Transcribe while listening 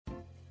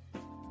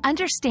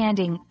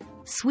Understanding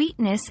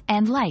sweetness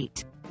and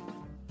light.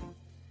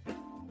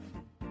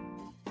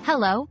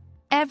 Hello,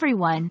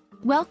 everyone.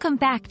 Welcome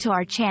back to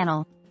our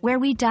channel, where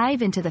we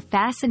dive into the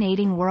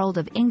fascinating world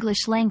of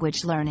English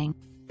language learning.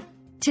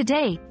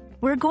 Today,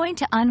 we're going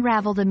to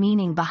unravel the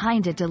meaning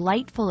behind a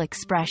delightful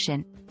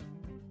expression: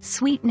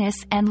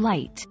 sweetness and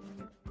light.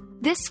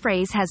 This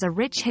phrase has a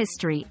rich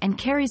history and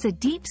carries a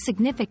deep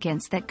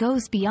significance that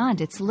goes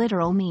beyond its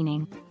literal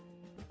meaning.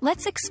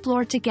 Let's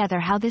explore together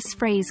how this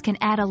phrase can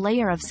add a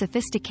layer of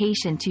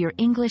sophistication to your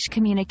English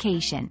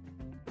communication.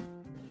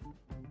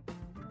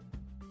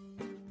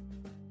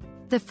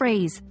 The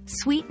phrase,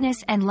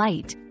 sweetness and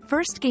light,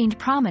 first gained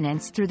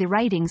prominence through the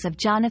writings of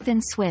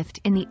Jonathan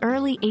Swift in the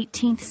early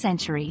 18th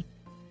century.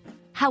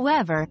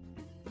 However,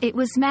 it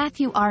was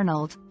Matthew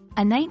Arnold,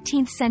 a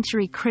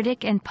 19th-century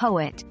critic and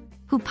poet,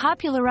 who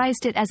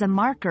popularized it as a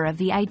marker of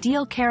the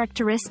ideal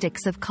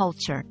characteristics of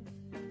culture.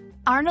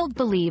 Arnold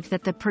believed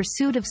that the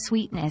pursuit of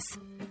sweetness,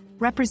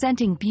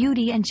 representing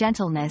beauty and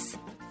gentleness,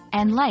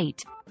 and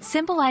light,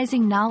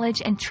 symbolizing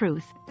knowledge and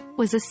truth,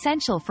 was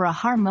essential for a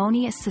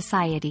harmonious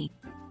society.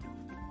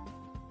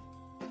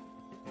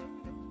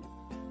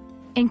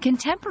 In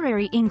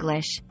contemporary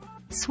English,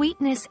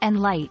 sweetness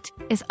and light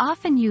is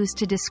often used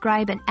to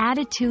describe an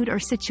attitude or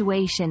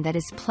situation that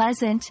is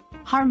pleasant,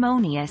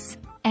 harmonious,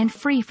 and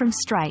free from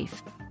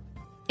strife.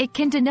 It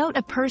can denote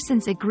a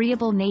person's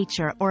agreeable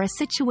nature or a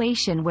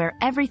situation where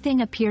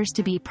everything appears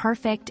to be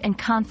perfect and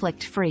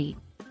conflict-free.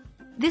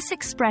 This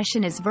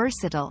expression is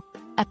versatile,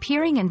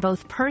 appearing in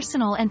both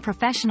personal and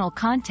professional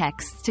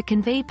contexts to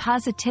convey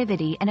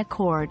positivity and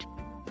accord.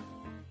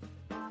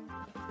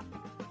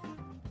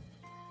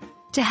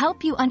 To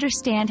help you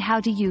understand how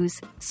to use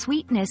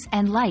sweetness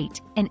and light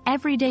in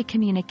everyday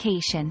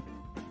communication,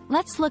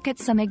 let's look at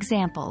some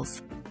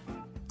examples.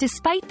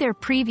 Despite their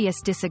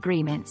previous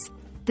disagreements,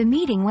 the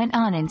meeting went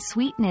on in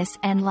sweetness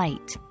and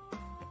light.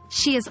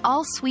 She is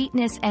all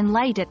sweetness and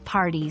light at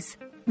parties,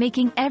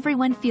 making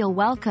everyone feel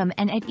welcome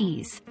and at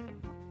ease.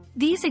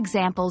 These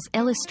examples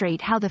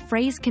illustrate how the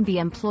phrase can be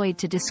employed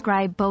to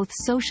describe both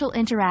social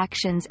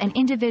interactions and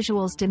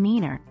individuals'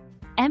 demeanor,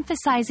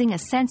 emphasizing a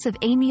sense of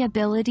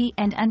amiability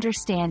and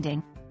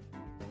understanding.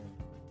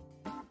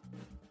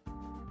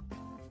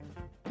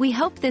 We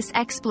hope this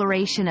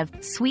exploration of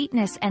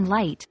sweetness and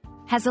light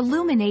has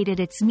illuminated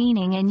its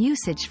meaning and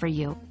usage for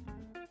you.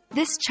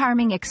 This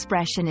charming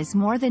expression is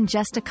more than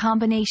just a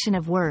combination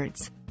of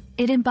words.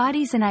 It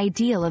embodies an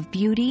ideal of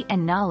beauty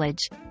and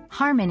knowledge,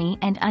 harmony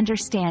and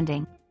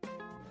understanding.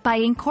 By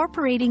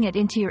incorporating it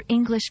into your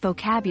English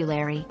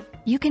vocabulary,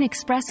 you can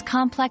express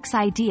complex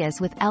ideas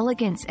with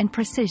elegance and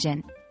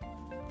precision.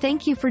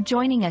 Thank you for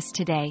joining us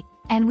today,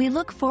 and we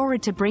look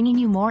forward to bringing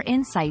you more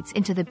insights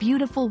into the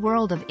beautiful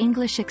world of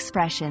English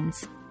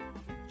expressions.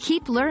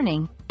 Keep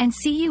learning, and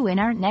see you in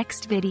our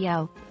next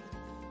video.